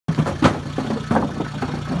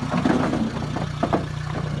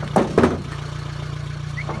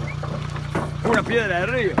piedras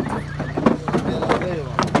del río.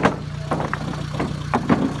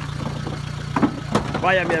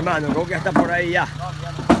 Vaya mi hermano, creo que está por ahí ya.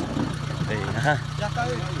 Sí, ajá. Ya está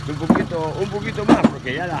bien. Un poquito más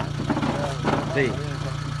porque ya la... Sí.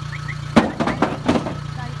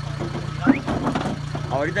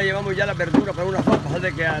 Ahorita llevamos ya la verdura para una sopa,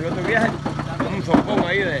 antes que al otro viaje, un sopón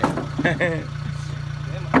ahí de...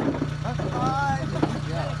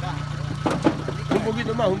 un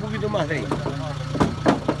poquito más de ahí.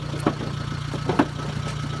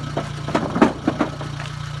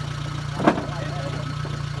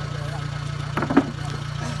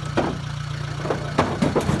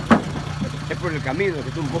 Es por el camino, que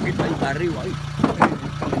está un poquito ahí para arriba ahí.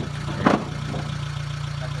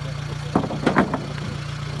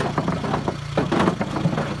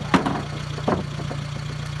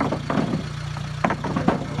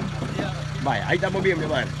 Vaya, ahí estamos bien, mi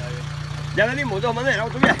hermano. Ya venimos de todas maneras,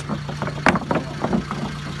 otro viaje.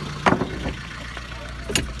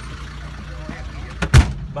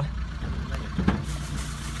 Va.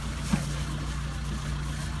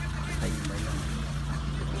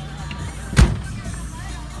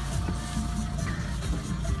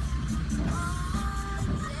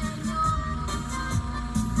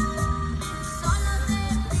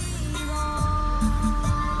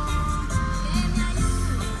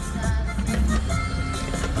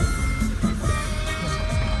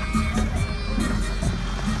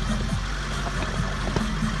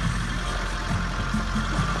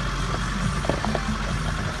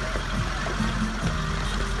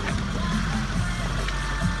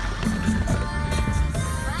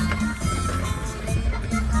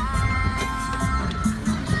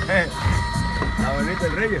 Ahí, está bonito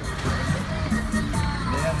el río. De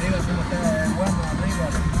arriba como está bueno, arriba.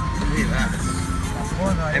 Sí, va. La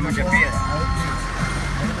zona, Hay mucha piedra.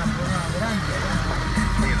 Hay una zona grande,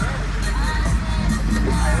 Sí, va.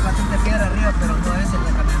 hay bastante piedra arriba, pero no es en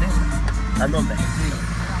la camioneta. ¿A dónde? Sí.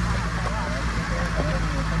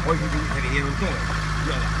 Hoy se vinieron todos.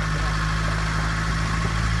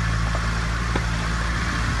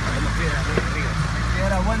 Hay más piedra arriba.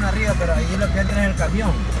 Piedra buena arriba, pero ahí lo que entra es el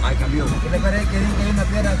camión. Hay camión. ¿Qué le parece que dicen que hay una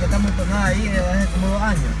piedra que está amontonada ahí desde hace como 2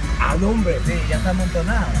 años? Ah, no, hombre. Sí, ya está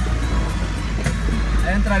amontonada.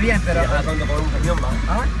 Entra bien, pero... ¿Y a cuánto cobra un camión, va?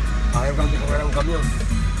 ¿Ah? A ver cuánto cobrará un camión.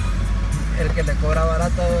 El que le cobra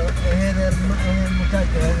barato es el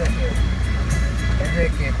muchacho, es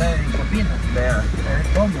el que está en Copina. Vea. Es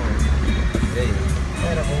cómodo. Sí.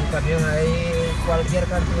 Pero con un camión ahí cualquier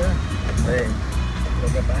cantidad. Sí. Lo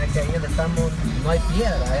que pasa es que ahí donde estamos no hay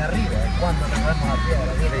piedra, ahí arriba. Es cuando le vemos la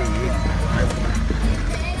piedra. Sí.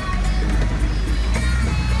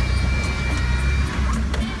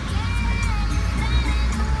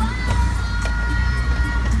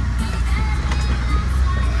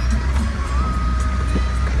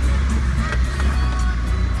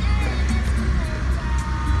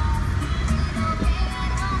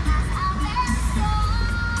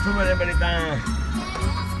 Súbele, Benita.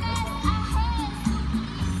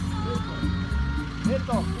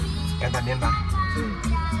 ¿Esto? Ya también va. Sí.